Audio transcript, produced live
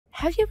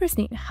Have you ever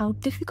seen how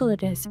difficult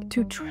it is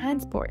to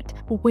transport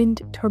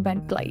wind turbine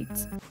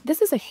blades? This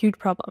is a huge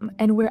problem,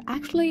 and we're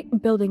actually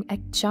building a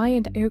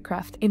giant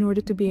aircraft in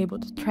order to be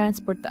able to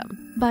transport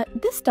them. But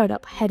this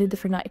startup had a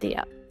different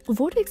idea.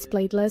 Vortex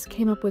Bladeless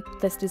came up with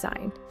this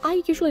design.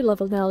 I usually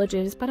love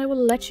analogies, but I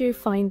will let you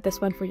find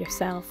this one for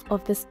yourself,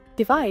 of this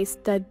device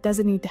that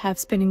doesn't need to have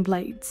spinning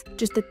blades,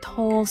 just a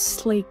tall,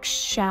 sleek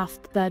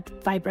shaft that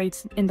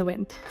vibrates in the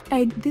wind.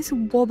 And this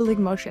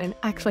wobbling motion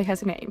actually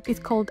has a name. It's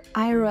called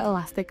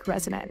aeroelastic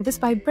resonance. This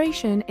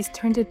vibration is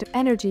turned into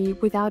energy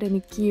without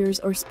any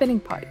gears or spinning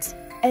parts.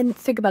 And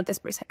think about this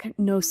for a second.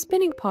 No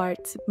spinning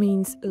parts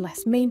means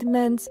less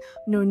maintenance,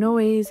 no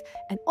noise,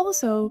 and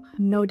also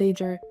no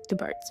danger to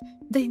birds.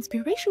 The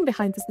inspiration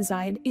behind this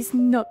design is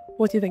not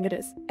what you think it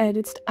is. And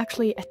it's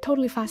actually a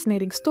totally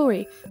fascinating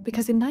story,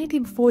 because in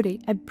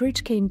 1940, a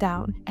bridge came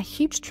down, a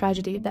huge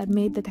tragedy that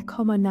made the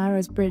Tacoma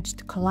Narrows Bridge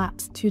to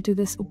collapse due to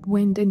this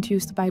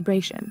wind-induced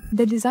vibration.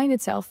 The design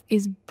itself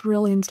is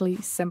brilliantly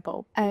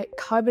simple. A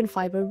carbon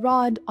fiber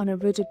rod on a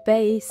rigid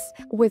base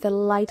with a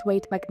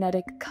lightweight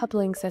magnetic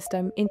coupling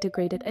system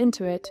integrated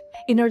into it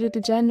in order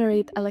to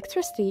generate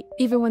electricity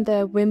even when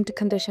the wind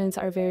conditions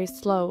are very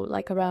slow,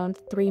 like around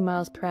 3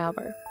 miles per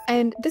hour.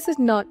 And this is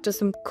not just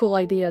some cool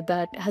idea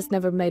that has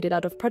never made it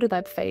out of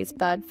prototype phase,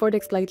 but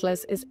Vortex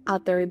Bladeless is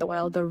out there in the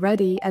wild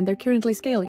already, and they're currently scaling.